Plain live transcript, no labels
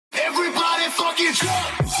buckets.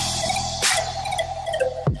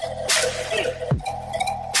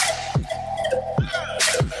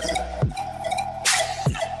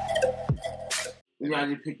 You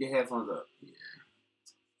gotta just pick your headphones up. Yeah.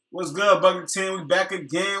 What's good, Bucket Team? We back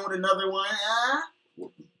again with another one.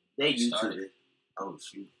 They used to it. Oh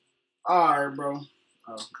shoot. Alright, bro.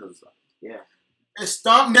 Oh, cause yeah. It's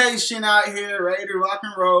Stomp Nation out here, ready to rock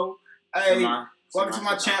and roll. Hey, welcome to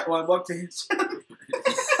my channel. Well, welcome to his channel.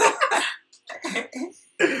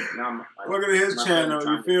 Welcome to his channel.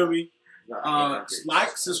 You feel me?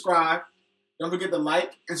 Like, subscribe. Don't forget to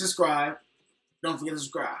like and subscribe. Don't forget to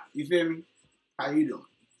subscribe. You feel me? How you doing?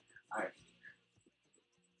 All right.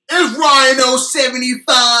 It's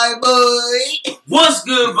Rhino75, boy. What's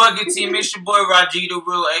good, Bucket Team? It's your boy Raji the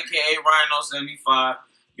Real, aka Rhino75.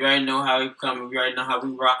 You already know how we coming. You already know how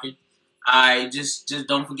we rocking. Alright, just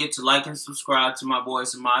don't forget to like and subscribe to my boy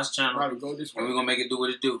Samaj's channel. Probably go this way. And we're gonna make it do what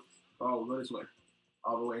it do. Oh, go this way.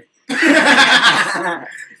 All the way.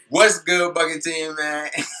 What's good, Bucket Team, man?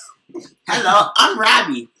 Hello, I'm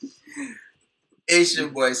Robbie. It's your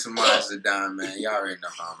boy Samaj the Don, man. Y'all already know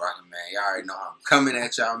how I'm rocking, man. Y'all already know how I'm coming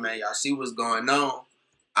at y'all, man. Y'all see what's going on.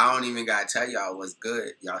 I don't even gotta tell y'all what's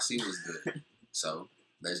good. Y'all see what's good. So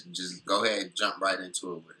let's just go ahead and jump right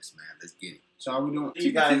into it with us, man. Let's get it. So are we doing?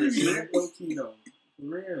 You guys are here. Low key though. For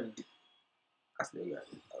real. I still got it.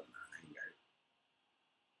 Oh, no, I ain't got it.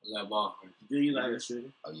 What's that ball? Do you like it,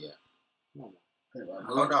 shooter? Oh, yeah. Hold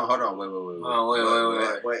Hold on. Wait. Oh, wait.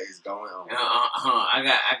 What is going on? I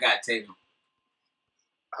got Tatum.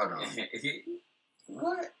 Hold on.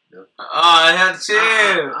 What? Oh, hell,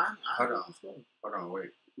 chill. Hold on,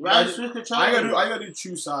 wait. I gotta do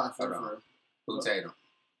choose side Hold on. Who Tatum?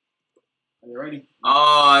 Are you ready?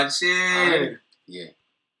 Oh, chill. Yeah.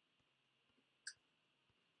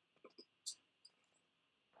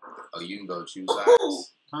 Oh, you can go choose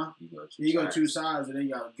sides? Huh? You go choose sides, and then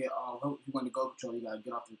you gotta get off. If you want to go control, you gotta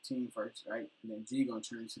get off the team first, right? And then G gonna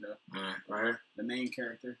turn to the main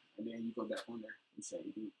character, and then you go back on there. You say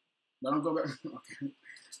you do. No, don't go back. Okay.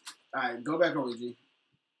 All right, go back over G.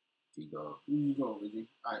 You go over G.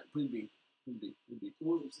 All right, put B.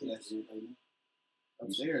 Yes.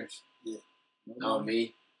 Upstairs. Yeah. No,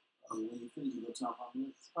 me. When you finish, you go top on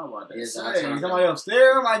this. How about that? Yes, somebody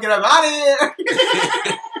upstairs. I might get up out of here.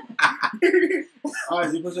 All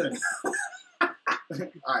right, you push it. All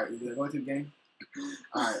right, you going to the game.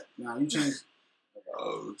 All right, now you change.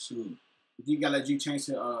 Oh shoot! You gotta let G change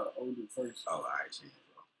to old dude first. Oh, all right, change.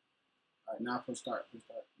 All right, now push start. All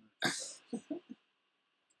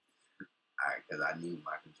right, because I need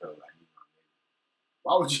my controller.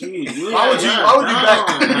 Why would you? Why would you back?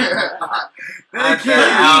 I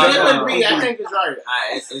think it's right.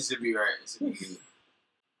 It should be right.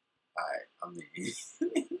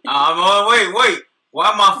 All right, wait.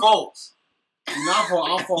 Why my faults? Not for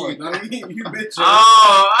our fault. You bitch.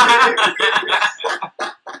 Oh.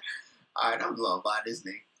 All right, I'm blowing by this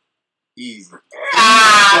nigga. Easy.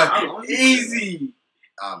 Easy.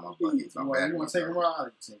 My bucket. My bad. You want to take him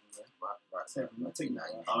out? Take him out.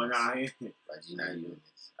 Oh, no. Right, G, now you doing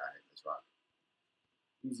this. All right, let's rock.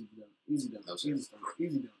 Easy done. No, sir.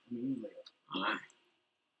 Easy done. I mean, easy layup. All right.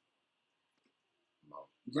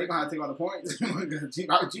 Jay gonna have to take all the points. G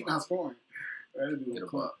not scoring. Gotta do it on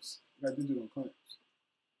clamps. Got to do it on clamps.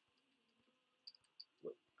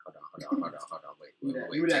 Hold on. Wait. Give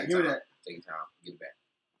me that. Take your time. Get it back.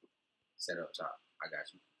 Set up top. I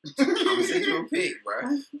got you. I'm gonna send you a pick, bro.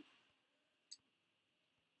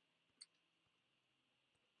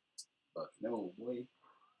 But no, boy.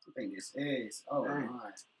 I think this is. Oh,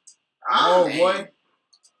 my. Oh, boy.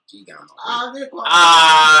 G got my I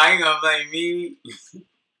ain't gonna blame me.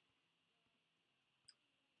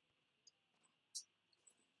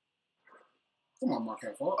 Come on, Mark.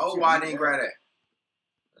 Oh, why I didn't grab that?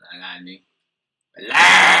 I got me.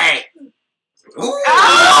 Black.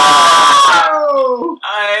 Oh!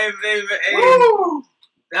 Hey, baby. Hey.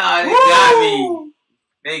 No,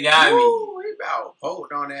 they got me. We about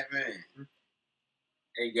hold on that man.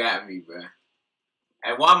 They got me, bro.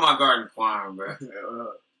 Hey, why am I guarding Quan, bro?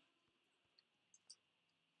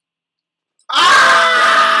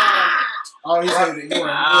 Oh, he said it. Come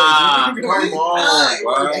on, bro.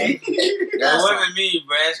 That wasn't me,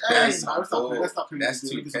 bro. That's crazy. That's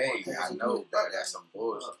 2K. I know, bro. That's some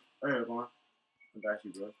bullshit. Hey, Quan. I got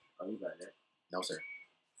you, bro. Oh, you got that? No, sir.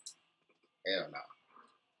 Hell no.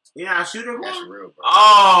 You not a shooter, bro? That's real, bro.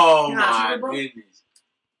 Oh, my goodness.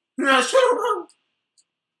 You not a shooter, bro?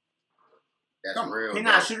 That's real. He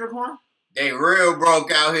not a shooter, Quan? They real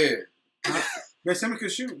broke out here. Yeah, somebody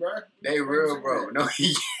could shoot, bro. They real, bro. No,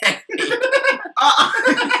 he can't.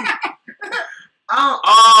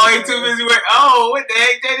 Oh, he too busy with. Oh, what the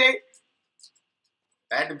heck, JJ?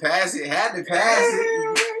 Had to pass it. Had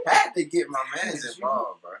to get my man's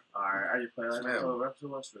involved, bro. Alright, I just play like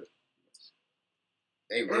that.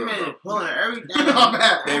 They real, bro. Pulling everything. My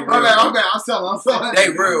bad. I'm selling. They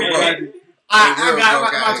real, bro. I'm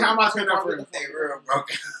about to turn that for real. They real, bro.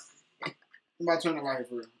 I'm about to turn that right here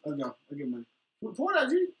for real. Let's go. Let's get money. Pour that,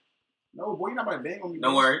 G. No, boy, you're not about to bang on me.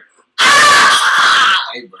 Don't worry.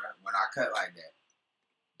 Hey, bro, when I cut like that,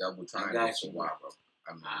 double triangle for a while, bro.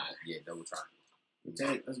 I mean, yeah, double triangle.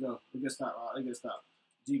 Take, let's go. Let's get stop. Let's get stop.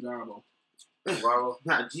 G Garbo. Garbo?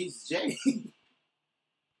 Not Jesus J. You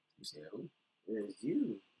said who? It's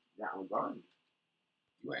you. That one guarding.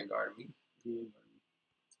 You ain't guarding me. You ain't guarding me.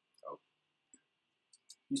 Oh.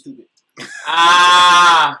 You stupid.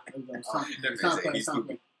 Ah!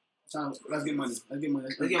 Let's get money. Let's get money.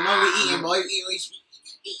 We eating, boy.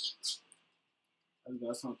 Let's go.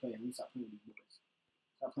 That's not playing. Let me stop playing with these boys.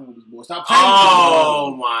 Stop playing with these boys. Stop playing with these boys.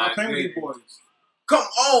 Oh my! Stop playing with these boys. Come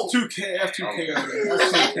on. 2K. That's 2K right there.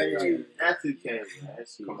 That's 2K right there. That's 2K.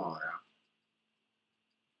 That's Come on now.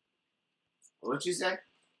 What you say?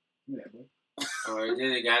 Give me that, boy. All right, then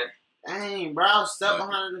they got it. Dang, bro, I was stuck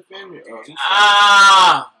behind the defender.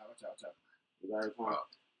 Ah! Watch out. You got it,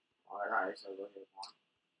 Alright, so go ahead, Quan.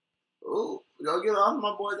 Ooh, go get off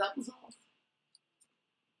my boy's applesauce.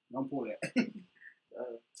 Don't pull that.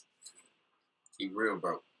 He real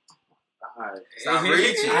broke. Alright. Stop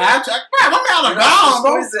reaching. I have to. Man, my man out of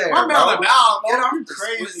bounds, bro. My man out of bounds, Get bro. off You the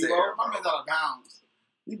crazy, Swiss bro. there, My bro. man's out of bounds.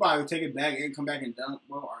 You probably would take it back and come back and dunk,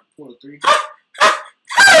 bro, or pull a three.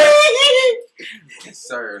 Yes,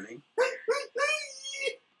 sir, nigga.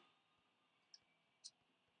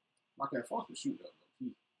 Mark that false to shoot, though.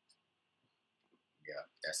 Yeah,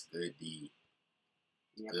 that's good D.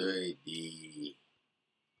 Good D.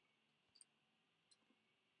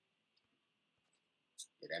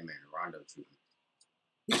 Yeah, that man Rondo shooting.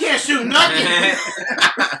 He can't shoot nothing.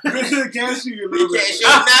 He can't shoot you a He little can't bit. shoot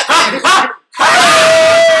nothing.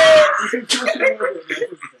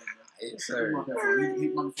 Yes, sir. He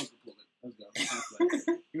motherfucker pull it. Let's go.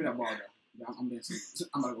 Give me that ball, though. I'm being serious.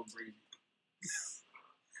 I'm about to go crazy.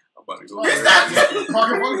 I'm about to go. Mark,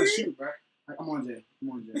 fuck the shoot, bro. I'm on Jay.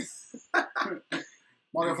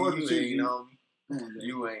 Mark, fuck the You shoot. ain't on me. Come on, Jay.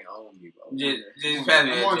 You ain't on me, bro. Just pass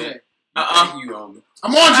me I'm on that, Jay. Jay. You on me.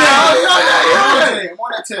 I'm on Jay. I'm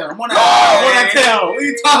on that tail. I'm on that tail. What are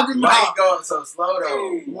you talking Why about? you going so slow,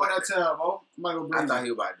 though? I'm on that tail, bro. I'm about to go I brazen. thought he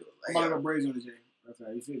was about to do it. I'm about to go brazen on the Jay. That's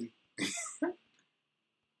right. You feel me?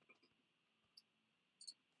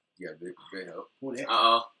 Yeah, good help. Pull that.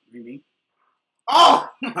 Uh-oh. Me. Oh!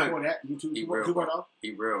 Pull that. You two. He Two real, right bro. off.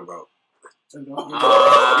 He real, bro. Let's go.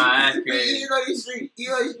 That's You crazy. on your street.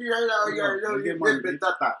 You on your street right now. You already Get know money, you've been baby.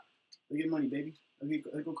 tata. Let's get money, baby.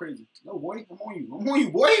 Let's go crazy. No, boy. I'm on you. I'm on you,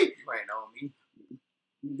 boy. You ain't on me.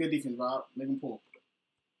 Good defense, Rob. Make him pull.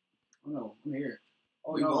 Oh, no. I'm here.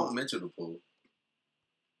 Oh, We no. want Mitchell to pull.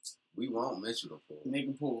 We want Mitchell to pull. Make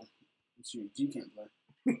him pull. Shoot, G can't play.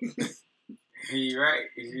 He right.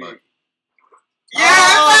 But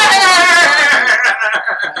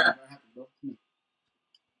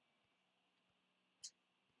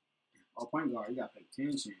Oh, point guard, you gotta pay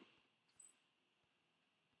attention.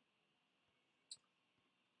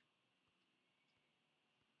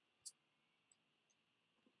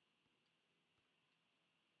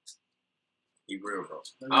 he real, bro.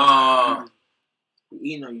 Oh. We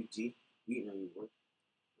eating on you, G. We eating on you, boy.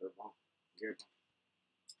 You're wrong.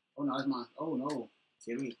 Oh no, that's mine. Oh no.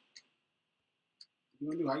 Give me.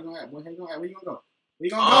 What you gonna do? How you gonna act, boy? How you gonna act? Where you gonna go? Where you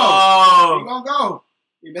gonna go? Oh. Where you gonna go?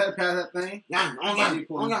 You better pass that thing. Yeah,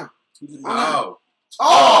 on ya. Oh.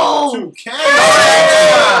 Oh! 2K!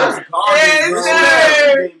 Yes, Garbage, sir. bro.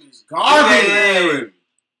 This game is garbage. Garbage.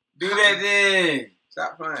 Do that then.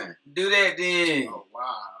 Stop playing. Do that then. Oh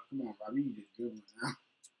wow. Come on, Rob. You can get good one now.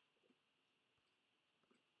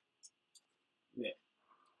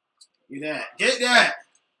 Get that. Get that.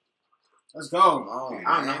 Let's go. Come on,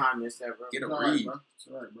 I don't know man. how I missed that, bro. Get a It's all read. bro. It's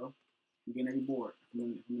all right, bro. You getting every board. I'm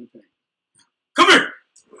in the paint. Come here.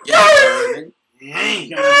 Yes, sir, nigga. Dang.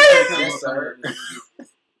 Yes, sir.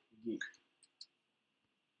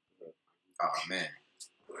 Oh, man.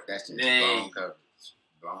 That's just Dang. blown coverage.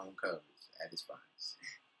 Blown coverage at its finest.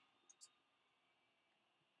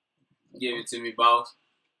 Give it to me, boss.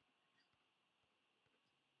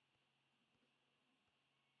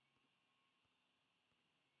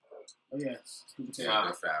 Oh, yes. Stupid tail. Yeah.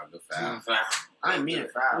 Good foul. Good foul. Foul. I ain't mean to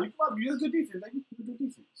foul. You just good defense, baby. You good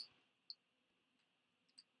defense.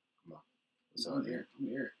 What's I'm on there?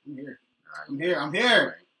 here. I'm here. Nah, I'm here. I'm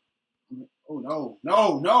here. Oh, no.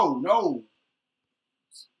 No. No. No.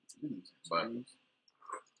 But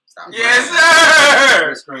Stop. Yes, sir.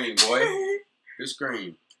 Good screen, boy. Good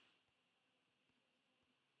screen.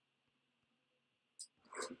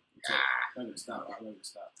 Let me stop. Let me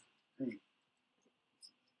stop.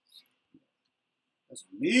 That's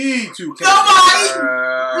me too.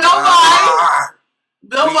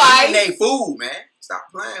 Nobody. We eating they food, man. Stop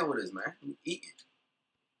playing with us, man. We eating.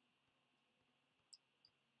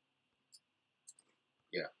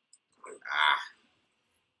 Yeah.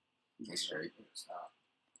 Get straight. Stop.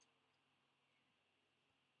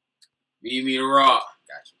 Feed me the rock.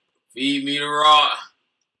 Got you. Feed me the rock.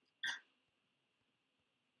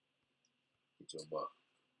 Get your buck.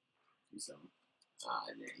 Do something.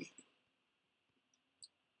 Dang.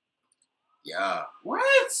 Yeah.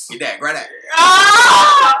 What? Get that. Grab that.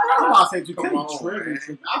 I'm about to say you Come can't on, trigger.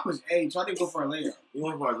 man. I pushed A, so I didn't go for a layup. You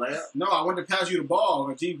went for a layup? No, I wanted to pass you the ball.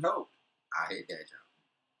 A G help. I hit that jump.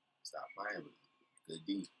 Stop playing with me. Good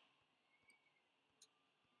D.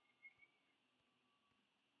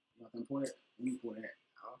 Nothing for that. You for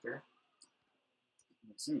that. Okay.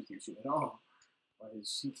 Simmons can't shoot at all. But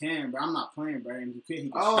she can, but I'm not playing, bro. And he can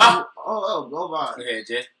shoot. Go by. Go ahead,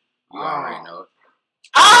 Jay. You already know it.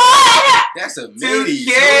 Ah! That's a midi.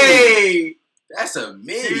 2K. That's a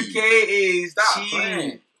midi. 2K is Stop cheating.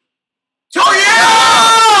 playing. Oh,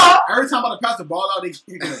 yeah! Every time I'm about to pass the ball out, they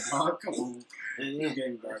get a ball. Come on. This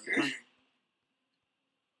game, bro. Every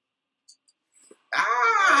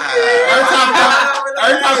time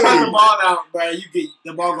I pass the ball out, bro, you get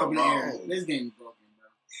the ball go up in the air. This game is broken, bro.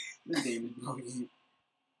 This game is broken.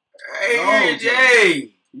 Hey, Jay.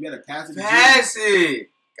 You gotta pass it. Pass it.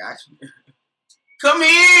 Got you. Come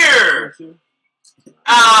here. You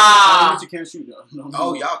can't shoot though. No,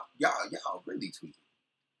 Oh, y'all really tweaking.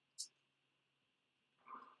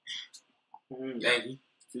 Thank you.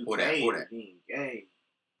 Pull that. Game.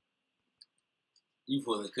 You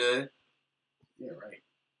full of good. Yeah, right.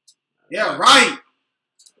 Yeah, right.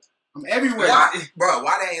 I'm everywhere.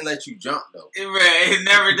 Why they ain't let you jump though? It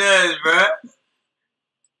never does, bro.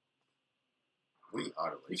 We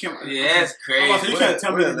are the way. Yeah, that's crazy. You can't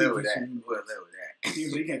tell me we'll to live do with this. that. We'll live with that.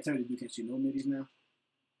 You can't tell me you can't shoot no middies now.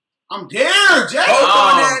 I'm there, Jay. Poke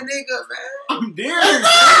on that nigga, man. I'm there.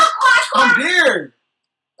 I'm there.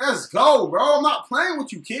 Let's go, bro. I'm not playing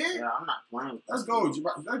with you, kid. Yeah, I'm not playing with Let's go. Let's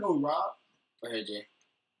go, Rob. Go ahead, Jay.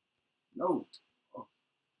 No.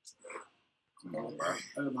 Come on, bro. I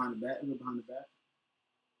go behind the back. I go behind the back.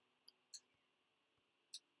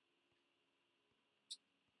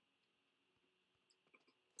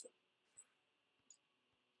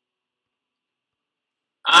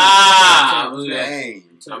 I'm losing that. Dang.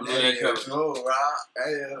 I'm losing that cover. Oh, Rob.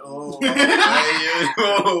 Oh,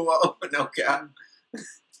 no cap.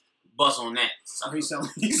 Bust on that. Oh, he's selling.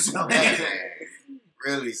 He's selling. Man,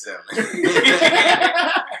 really selling.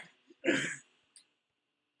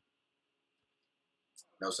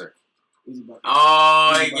 No, sir. Easy buckets.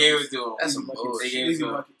 Oh, Easy they gave buckets. it to him. That's some Buckets. bullshit. They gave it Easy to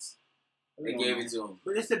him. buckets. They gave it to him.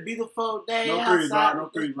 But it's a beautiful day No threes, outside. Rob. No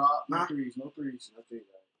threes, Rob. No Huh? threes. No threes. No threes.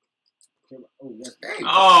 Okay, oh, yes. Dang,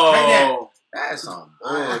 Oh. that's some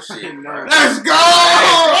bullshit, bro. Let's go!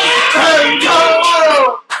 Let's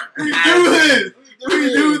go! We do this!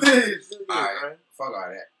 We do this! Alright, fuck all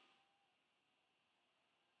that.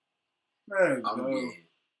 Let's I'm go. getting.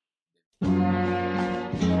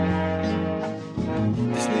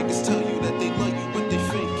 These niggas tell you that they love you, but they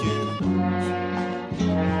faking.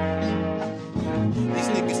 These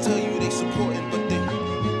niggas tell you they supporting, but they.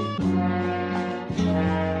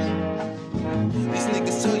 These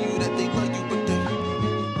niggas tell you that they love you, but they.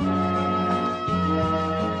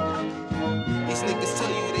 These niggas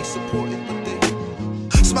tell you they supporting, but they.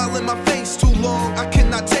 Smile in my face too long, I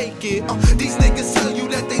cannot take it. These niggas tell you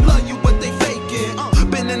that they love you, but they fake it.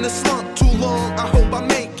 Been in the slump too long, I hope I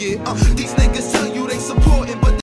make it. These niggas tell you